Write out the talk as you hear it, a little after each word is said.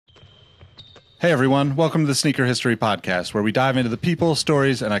Hey everyone, welcome to the Sneaker History Podcast, where we dive into the people,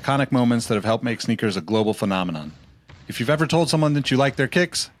 stories, and iconic moments that have helped make sneakers a global phenomenon. If you've ever told someone that you like their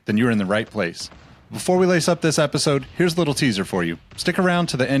kicks, then you're in the right place. Before we lace up this episode, here's a little teaser for you. Stick around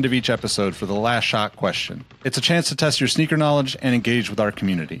to the end of each episode for the last shot question. It's a chance to test your sneaker knowledge and engage with our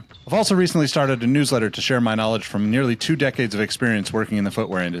community. I've also recently started a newsletter to share my knowledge from nearly 2 decades of experience working in the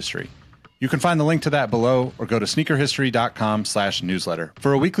footwear industry. You can find the link to that below or go to sneakerhistory.com/newsletter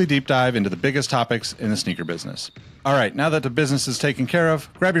for a weekly deep dive into the biggest topics in the sneaker business. All right, now that the business is taken care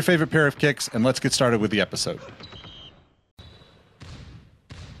of, grab your favorite pair of kicks and let's get started with the episode.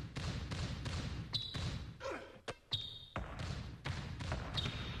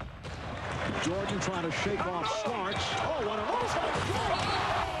 Jordan trying to shake off Starks. Oh, what a move.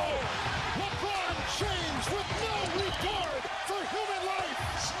 LeBron James with no regard for human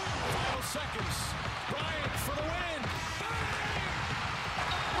life. 12 seconds. Bryant for the win.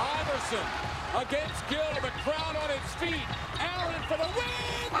 Iverson against Gill, the crowd on its feet. Allen for the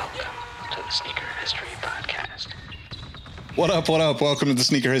win. To the Sneaker History Podcast. What up? Welcome to the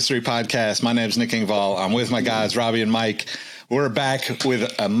Sneaker History Podcast. My name's Nick Engvall. I'm with my guys, Robbie and Mike. We're back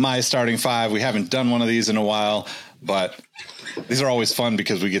with my starting five. We haven't done one of these in a while, but these are always fun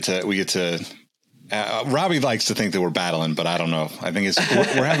because we get to. Robbie likes to think that we're battling, but I don't know. I think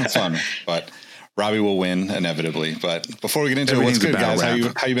we're having fun, but Robbie will win inevitably. But before we get into it, what's good, guys? How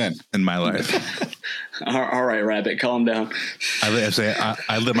you been in my life? All right, Rabbit, calm down.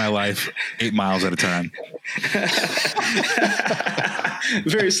 I live my life 8 miles at a time.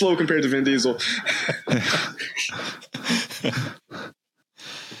 Very slow compared to Vin Diesel.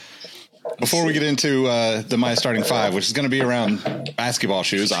 Before we get into the my starting five, which is going to be around basketball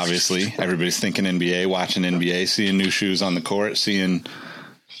shoes, obviously. Everybody's thinking NBA, watching NBA, seeing new shoes on the court, seeing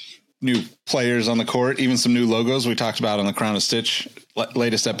new players on the court, even some new logos we talked about on the Crown of Stitch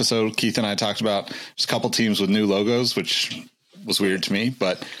latest episode. Keith and I talked about just a couple teams with new logos, which was weird to me.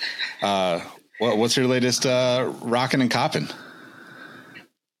 But what's your latest rocking and copping?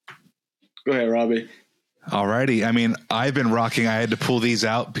 Go ahead, Robbie. Alrighty. I mean, I've been rocking. I had to pull these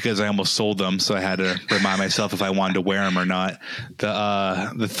out because I almost sold them, so I had to remind myself if I wanted to wear them or not.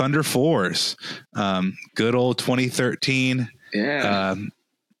 The Thunder 4s, good old 2013. Yeah.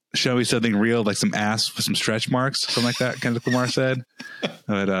 Show me something real, like some ass with some stretch marks, something like that. Kendrick Lamar said.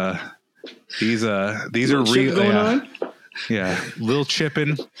 But these are real. Going on? Yeah, little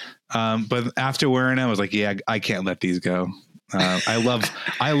chipping. But after wearing them, I was like, yeah, I can't let these go. I love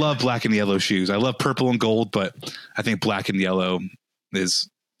black and yellow shoes. I love purple and gold, but I think black and yellow is,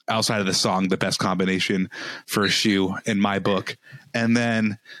 outside of the song, the best combination for a shoe in my book. And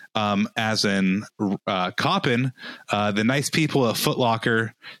then as in Coppin, the nice people at Foot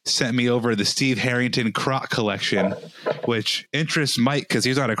Locker sent me over the Steve Harrington Croc collection, which interests Mike because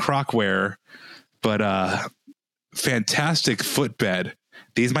he's not a Croc wearer, but fantastic footbed.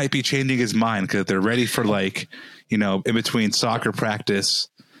 These might be changing his mind because they're ready for, like, in between soccer practice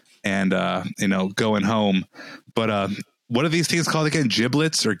and, going home. But what are these things called again?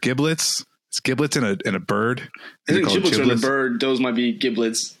 Giblets or giblets? It's giblets in a bird. I think giblets are in a bird. Those might be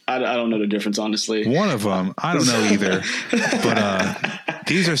giblets. I don't know the difference, honestly. One of them. I don't know either. But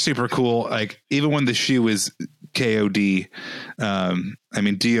these are super cool. Like, even when the shoe is KOD,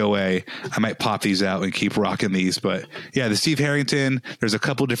 DOA, I might pop these out and keep rocking these. But yeah, the Steve Harrington, there's a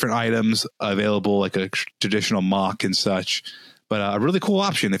couple different items available, like a traditional mock and such. But a really cool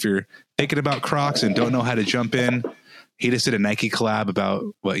option if you're thinking about Crocs and don't know how to jump in. He just did a Nike collab about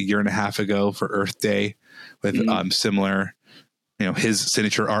a year and a half ago for Earth Day with similar, his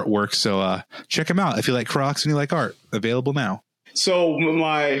signature artwork. So check him out if you like Crocs and you like art. Available now. So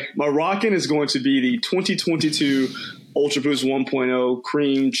my rockin' is going to be the 2022 Ultra Boost 1.0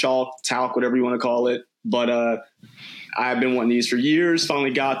 cream, chalk, talc, whatever you want to call it. But I've been wanting these for years.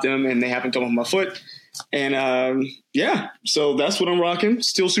 Finally got them, and they haven't come off my foot. And so that's what I'm rocking.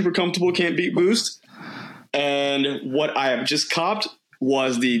 Still super comfortable. Can't beat Boost. And what I have just copped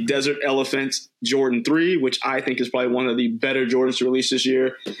was the Desert Elephant Jordan 3, which I think is probably one of the better Jordans to release this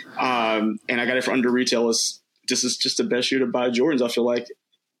year. And I got it for under retail. This is just the best shoe to buy Jordans, I feel like,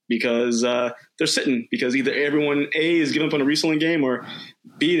 because they're sitting. Because either everyone, A, is giving up on the reselling game, or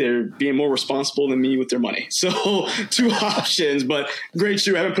B, they're being more responsible than me with their money. So 2 options, but great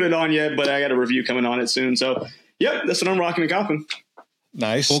shoe. I haven't put it on yet, but I got a review coming on it soon. So, yep, that's what I'm rocking and copping.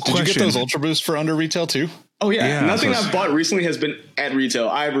 Nice. Did you get those Ultra Boosts for under retail too? Oh, yeah. Nothing I've bought recently has been at retail.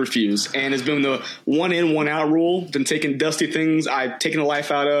 I've refused. And it's been the 1 in, 1 out rule. Been taking dusty things I've taken the life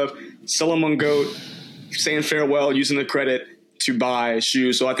out of, sell them on GOAT, saying farewell, using the credit to buy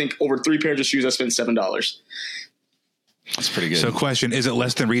shoes. So I think over 3 pairs of shoes, I spent $7. That's pretty good. So question, is it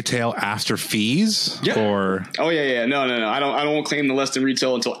less than retail after fees? Yeah. Or Oh yeah. No. I don't claim the less than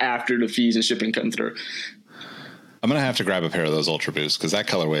retail until after the fees and shipping come through. I'm going to have to grab a pair of those Ultra Boosts because that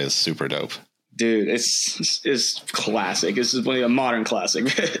colorway is super dope. Dude, it's classic. This is a modern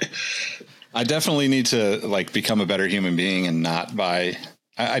classic. I definitely need to like become a better human being and not buy.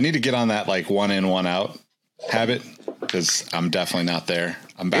 I need to get on that like 1 in, 1 out habit because I'm definitely not there.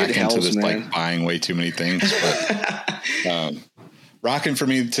 I'm back into this man. like buying way too many things. But rocking for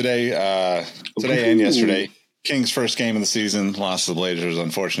me today and yesterday. Kings' first game of the season, lost to the Blazers,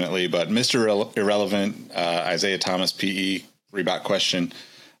 unfortunately. But Mr. Irrelevant, Isaiah Thomas, PE, Reebok question.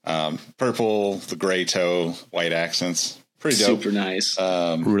 Purple, the gray toe, white accents. Pretty dope. Super nice.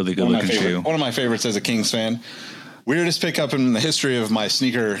 really good looking shoe? One of my favorites as a Kings fan. Weirdest pickup in the history of my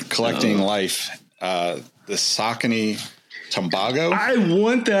sneaker collecting life. The Saucony Tombago. I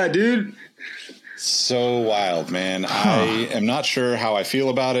want that, dude. So wild, man. I am not sure how I feel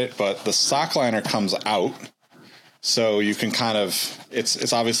about it, but the sock liner comes out. So you can kind of,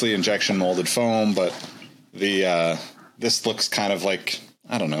 it's obviously injection molded foam, but this looks kind of like,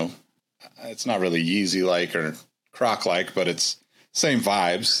 I don't know. It's not really Yeezy-like or Croc-like, but it's same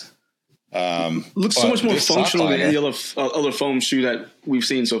vibes. Looks so much more functional than any other foam shoe that we've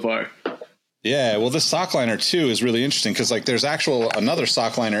seen so far. Yeah, well, this sock liner too is really interesting because like there's another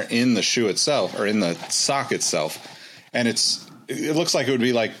sock liner in the shoe itself or in the sock itself, and it looks like it would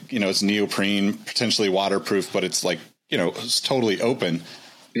be like, you know, it's neoprene, potentially waterproof, but it's like, you know, it's totally open.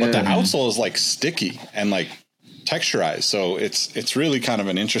 But the outsole is like sticky and like texturized, so it's really kind of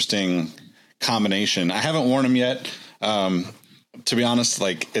an interesting combination. I haven't worn them yet. To be honest,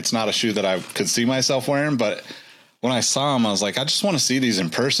 like it's not a shoe that I could see myself wearing, but when I saw them, I was like, I just want to see these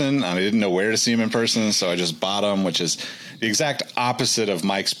in person. I didn't know where to see them in person, so I just bought them, which is the exact opposite of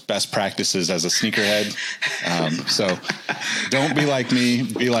Mike's best practices as a sneakerhead. So don't be like me,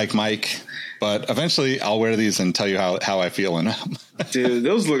 be like Mike. But eventually I'll wear these and tell you how I feel in them. Dude,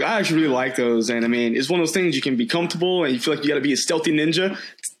 I actually really like those. And I mean, it's one of those things you can be comfortable and you feel like you got to be a stealthy ninja.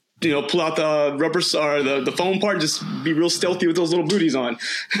 You know, pull out the rubber or the foam part, and just be real stealthy with those little booties on.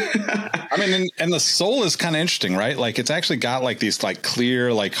 I mean, and the sole is kind of interesting, right? Like it's actually got like these like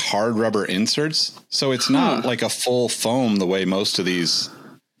clear, like hard rubber inserts. So it's not like a full foam the way most of these,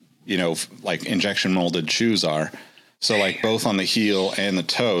 you know, like injection molded shoes are. So like both on the heel and the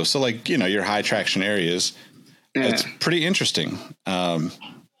toe. So like, you know, your high traction areas, it's pretty interesting.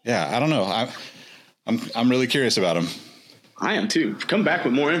 Yeah, I don't know. I'm really curious about them. I am too. Come back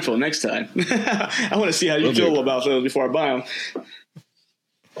with more info next time. I want to see how you feel about those before I buy them.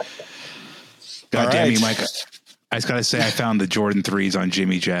 God damn you, Mike. I just got to say, I found the Jordan 3s on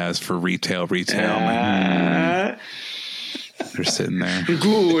Jimmy Jazz for retail. They're sitting there.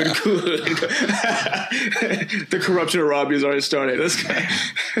 Good. The corruption of Robbie has already started.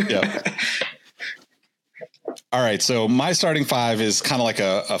 Yeah. All right, so my starting five is kind of like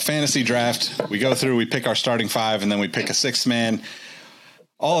a fantasy draft. We go through, we pick our starting five, and then we pick a sixth man.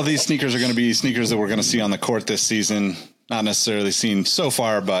 All of these sneakers are going to be sneakers that we're going to see on the court this season. Not necessarily seen so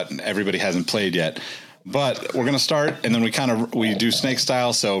far, but everybody hasn't played yet. But we're going to start, and then we do snake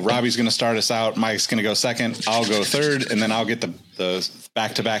style. So Robbie's going to start us out. Mike's going to go second. I'll go third, and then I'll get the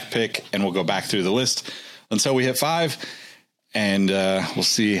back-to-back pick, and we'll go back through the list until we hit five, and we'll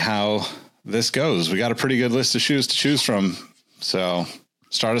see how this goes. We got a pretty good list of shoes to choose from. So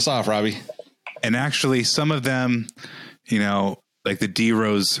start us off, Robbie. And actually some of them, you know, like the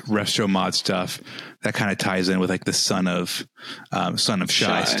D-Rose retro mod stuff, that kind of ties in with like the son of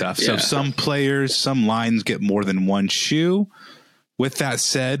Shy stuff. Yeah. So some players, some lines get more than one shoe. With that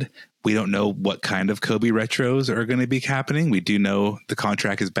said, we don't know what kind of Kobe retros are going to be happening. We do know the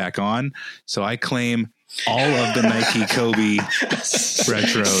contract is back on. So I claim all of the Nike Kobe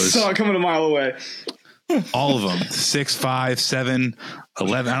retros. Saw it coming a mile away. All of them. 6, 5, 7,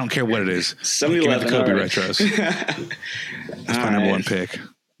 11. I don't care what it is. 7, Give me 11. the Kobe Right. retros. That's my number one pick.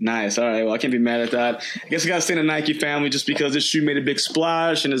 Nice. All right. Well, I can't be mad at that. I guess I got to stay in the Nike family just because this shoe made a big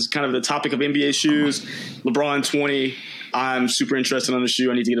splash and is kind of the topic of NBA shoes. LeBron 20. I'm super interested on the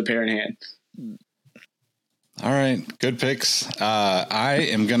shoe. I need to get a pair in hand. All right, good picks. I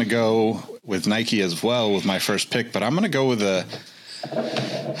am going to go with Nike as well with my first pick, but I'm going to go with the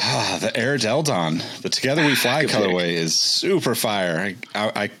Air Deldon. The Together We Fly colorway is super fire.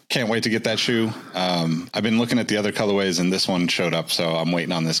 I can't wait to get that shoe. I've been looking at the other colorways, and this one showed up, so I'm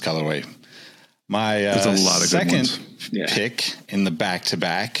waiting on this colorway. My There's a lot of second good ones. pick in the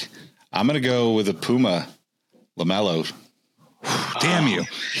back-to-back, I'm going to go with the Puma LaMelo. Damn you.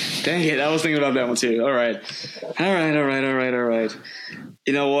 Dang it. I was thinking about that one too. All right.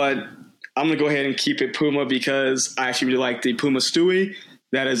 You know what? I'm going to go ahead and keep it Puma because I actually really like the Puma Stewie.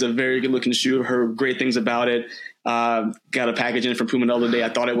 That is a very good looking shoe. Heard great things about it. Got a package in from Puma the other day. I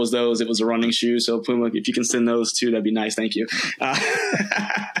thought it was those. It was a running shoe. So Puma, if you can send those too, that'd be nice. Thank you.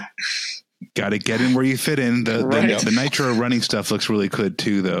 Got to get in where you fit in. The Nitro running stuff looks really good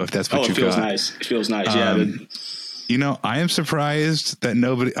too, though. If that's what you got. It feels nice. It feels nice. Yeah. I am surprised that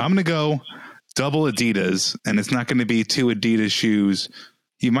nobody. I'm going to go double Adidas, and it's not going to be 2 Adidas shoes.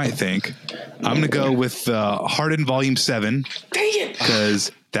 You might think I'm going to go with Harden Volume 7. Dang it!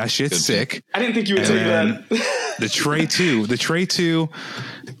 Because that shit's sick. I didn't think you would take that. The Trey 2,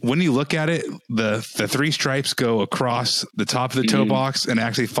 when you look at it, the 3 stripes go across the top of the toe box and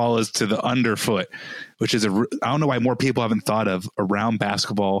actually follows to the underfoot, which is I don't know why more people haven't thought of around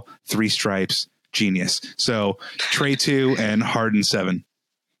basketball 3 stripes. Genius. So Trey 2 and Harden 7.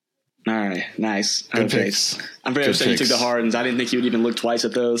 All right, nice. Good picks. I'm very upset you took the Hardens. I didn't think you would even look twice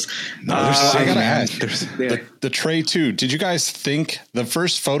at those. No, I gotta ask the Trey 2. Did you guys think the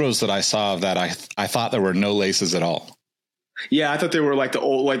first photos that I saw of that? I thought there were no laces at all. Yeah, I thought they were like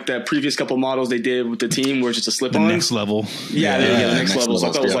the previous couple models they did with the team, where it's just a slip on. The next level. Yeah, the next level. So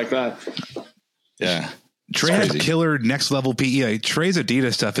I thought it was like that. Yeah. Trey has killer next level PE. Trey's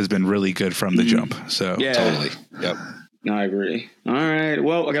Adidas stuff has been really good from the jump. So yeah, totally. Yep. No, I agree. All right.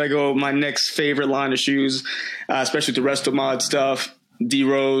 Well, I got to go with my next favorite line of shoes, especially the Resto Mod stuff.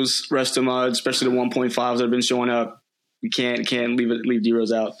 D-Rose, Resto Mod, especially the 1.5s that have been showing up. You can't leave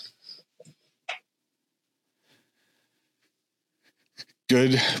D-Rose out.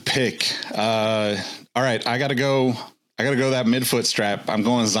 Good pick. All right. I got to go that midfoot strap. I'm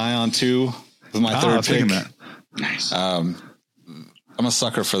going Zion 2 with my third pick. Nice. I'm a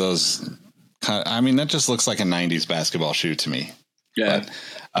sucker for those. I mean, that just looks like a 90s basketball shoe to me. Yeah.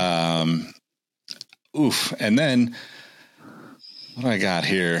 But, and then what do I got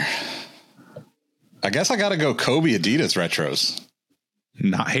here? I guess I got to go Kobe Adidas retros.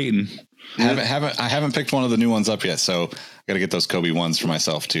 Not hating. I haven't picked one of the new ones up yet, so I got to get those Kobe ones for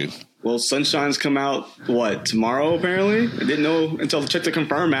myself too. Well, Sunshine's come out tomorrow? Apparently, I didn't know until I checked the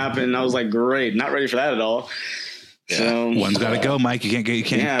confirm app, and I was like, great, not ready for that at all. Yeah. So, one's got to go, Mike. You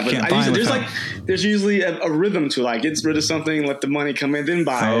can't there's usually a rhythm to get rid of something, let the money come in, then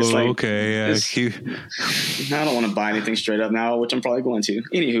buy. Okay. Yeah. I don't want to buy anything straight up now, which I'm probably going to.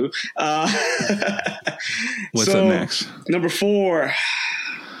 Anywho, what's up next? Number 4.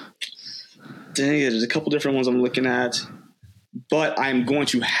 Dang it, there's a couple different ones I'm looking at, but I'm going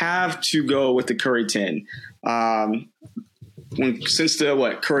to have to go with the Curry 10. Since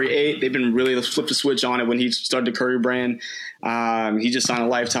the Curry 8, they've been really flipped the switch on it when he started the Curry brand. He just signed a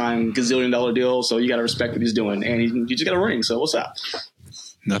lifetime gazillion-dollar deal, so you got to respect what he's doing, and he just got a ring. So what's up?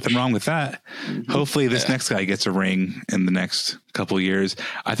 Nothing wrong with that. Hopefully this next guy gets a ring in the next couple of years.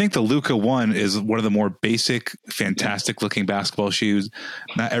 I think the Luka 1 is one of the more basic, fantastic looking basketball shoes.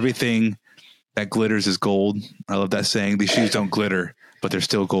 Not everything that glitters is gold. I love that saying. These shoes don't glitter, but they're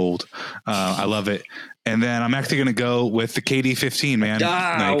still gold. I love it. And then I'm actually going to go with the KD 15, man.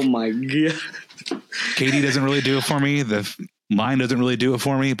 Oh my God. KD doesn't really do it for me. The line doesn't really do it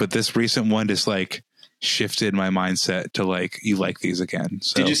for me, but this recent one just shifted my mindset to you like these again.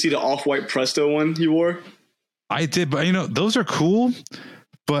 So, did you see the off-white Presto one you wore? I did, but those are cool.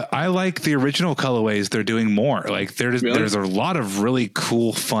 But I like the original colorways. They're doing more. There's a lot of really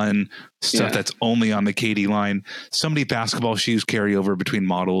cool, fun stuff that's only on the KD line. So many basketball shoes carry over between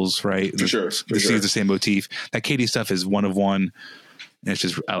models, right? For sure. This is the same motif. That KD stuff is one of one. And it's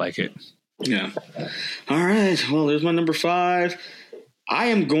just, I like it. Yeah. All right. Well, there's my number 5. I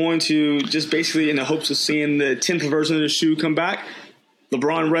am going to just basically in the hopes of seeing the 10th version of the shoe come back.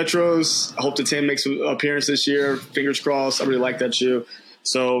 LeBron retros. I hope the 10 makes an appearance this year. Fingers crossed. I really like that shoe.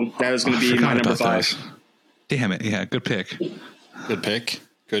 So that is going to be my number 5. Damn it. Yeah. Good pick. Good pick.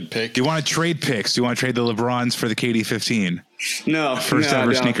 Do you want to trade picks? Do you want to trade the LeBrons for the KD 15? No. First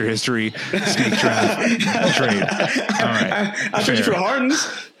ever sneaker history snake draft trade. All right. I traded for Hardens.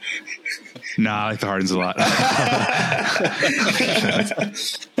 Nah, I like the Hardens a lot.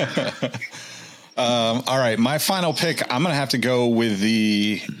 All right. My final pick, I'm going to have to go with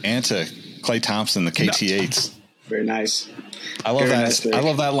the Anta Klay Thompson, the KT8s. Very nice. I love that. Nice, I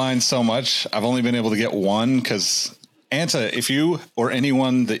love that line so much. I've only been able to get one because Anta, if you or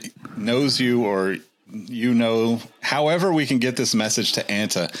anyone that knows you or however we can get this message to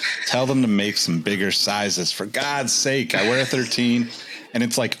Anta, tell them to make some bigger sizes. For God's sake, I wear a 13 and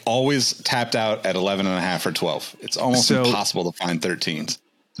it's always tapped out at 11.5 or 12. It's almost impossible to find 13s.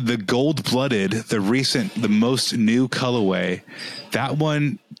 The gold-blooded, the most new colorway, that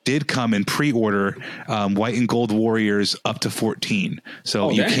one did come in pre-order white and gold Warriors up to 14. So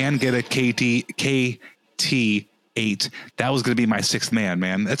you can get a KT8. That was going to be my sixth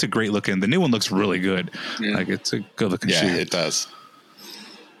man. That's a great looking. The new one looks really good. Yeah. Like it's a good looking shoe. Yeah, it does.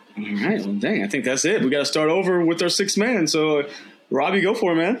 All right. Well, dang, I think that's it. We got to start over with our sixth man. So, Robbie, go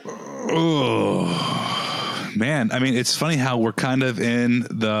for it, man. Oh, man. I mean, it's funny how we're kind of in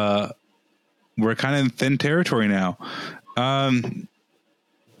thin territory now.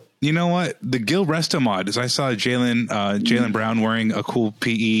 You know what? The Gil Resto mod is I saw Jaylen Brown wearing a cool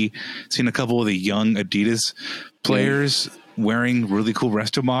PE, seen a couple of the young Adidas players wearing really cool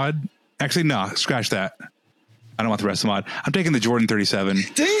Resto mod. Actually, no, scratch that. I don't want the Resto mod. I'm taking the Jordan 37.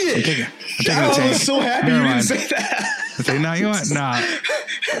 Dang it. I'm taking I was so happy you didn't say that. Say, no, you know what? Nah.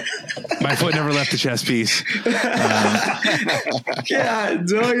 My foot never left the chest piece. God,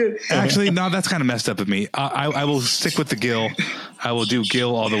 dog it. Actually, no, that's kind of messed up of me. I will stick with the Gil. I will do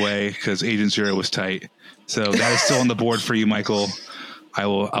Gil all the way because Agent Zero was tight. So that is still on the board for you, Michael. I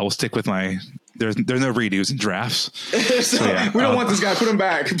will stick with my. There's no redos in drafts. So yeah, we don't want this guy. Put him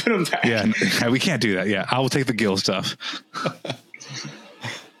back. Yeah, we can't do that. Yeah, I will take the Gil stuff.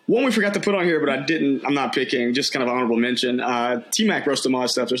 One we forgot to put on here, but I'm not picking. Just kind of honorable mention. T-Mac Resto mod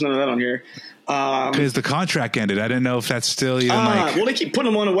stuff. There's none of that on here. Because the contract ended. I didn't know if that's still even like. Well, they keep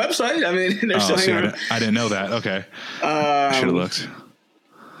putting them on the website. I mean, they're still hanging around. I didn't know that. Okay. I should have looked.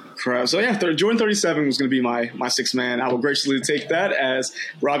 Crap. So yeah, Jordan 37 was going to be my sixth man. I will graciously take that as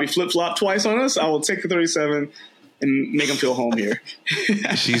Robbie flip-flopped twice on us. I will take the 37 and make him feel home here.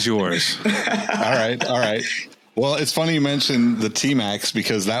 She's yours. All right. Well, it's funny you mentioned the T-Max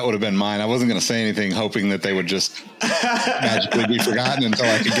because that would have been mine. I wasn't going to say anything, hoping that they would just magically be forgotten until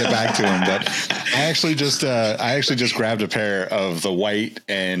I could get back to them. But I actually just grabbed a pair of the white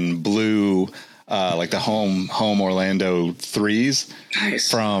and blue, like the home Orlando 3s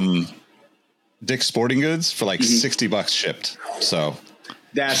from Dick's Sporting Goods for like $60 shipped. So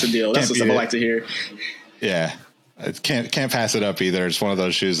that's the deal. That's the stuff I like to hear. Yeah. I can't pass it up either. It's one of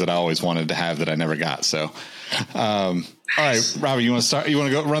those shoes that I always wanted to have that I never got. So, all right, Robbie, you want to start? You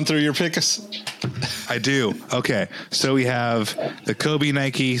want to go run through your picks? I do. Okay. So we have the Kobe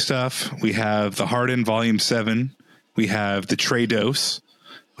Nike stuff. We have the Harden Volume 7. We have the Trey Dose,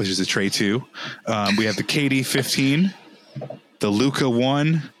 which is a Trey 2. We have the KD 15, the Luka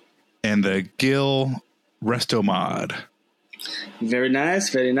 1, and the Gil Resto mod. Very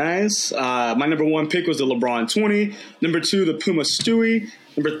nice, very nice. My number one pick was the LeBron 20. Number 2, the Puma Stewie.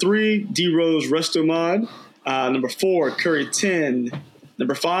 Number 3, D-Rose Resto mod. Number 4, Curry 10.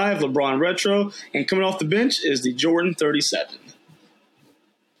 Number 5, LeBron Retro. And coming off the bench is the Jordan 37.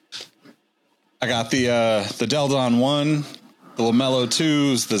 I got the Deldon 1, the LaMelo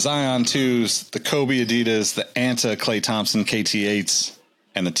 2s, the Zion 2s, the Kobe Adidas, the Anta Klay Thompson KT8s,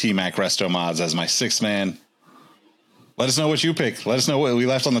 and the T-Mac Resto mods as my sixth man. Let us know what you picked. Let us know what we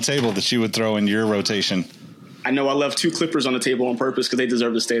left on the table that you would throw in your rotation. I know I left 2 Clippers on the table on purpose because they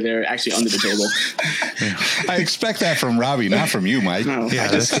deserve to stay there, actually under the table. I expect that from Robbie, not from you, Mike. No, yeah,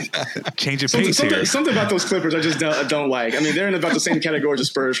 change of pace here. Something about those Clippers I just don't like. I mean, they're in about the same category as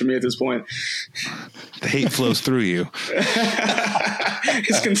Spurs for me at this point. The hate flows through you.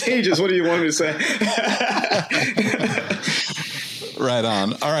 It's contagious. What do you want me to say? Right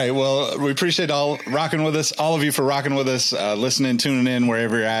on. All right. Well, we appreciate all of you for rocking with us, listening, tuning in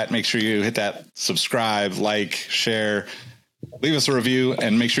wherever you're at. Make sure you hit that subscribe, like, share, leave us a review,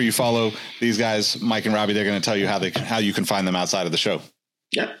 and make sure you follow these guys, Mike and Robbie. They're going to tell you how you can find them outside of the show.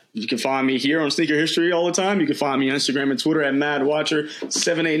 Yeah. You can find me here on Sneaker History all the time. You can find me on Instagram and Twitter at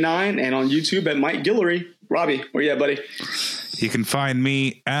MadWatcher789 and on YouTube at Mike Guillory. Robbie, where you at, buddy? You can find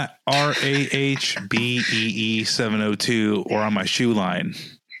me at RAHBEE702 or on my shoe line.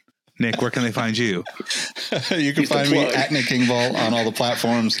 Nick, where can they find you? You can find me at Nick Kingvall on all the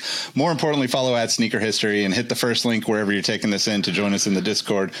platforms. More importantly, follow at Sneaker History and hit the first link wherever you're taking this in to join us in the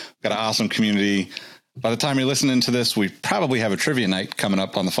Discord. We've got an awesome community. By the time you're listening to this, we probably have a trivia night coming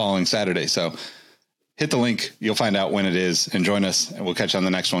up on the following Saturday. So hit the link. You'll find out when it is and join us, and we'll catch you on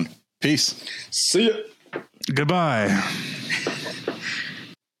the next one. Peace. See ya. Goodbye.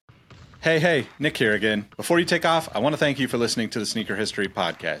 Hey, Nick here again. Before you take off, I want to thank you for listening to the Sneaker History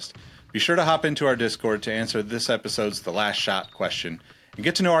Podcast. Be sure to hop into our Discord to answer this episode's The Last Shot question and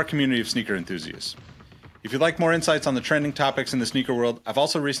get to know our community of sneaker enthusiasts. If you'd like more insights on the trending topics in the sneaker world, I've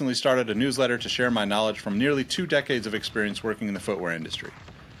also recently started a newsletter to share my knowledge from nearly 2 decades of experience working in the footwear industry.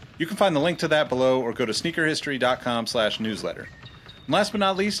 You can find the link to that below or go to sneakerhistory.com/newsletter. And last but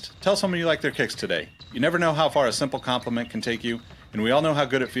not least, tell someone you like their kicks today. You never know how far a simple compliment can take you, and we all know how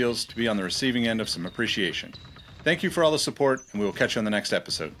good it feels to be on the receiving end of some appreciation. Thank you for all the support, and we will catch you on the next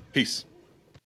episode. Peace.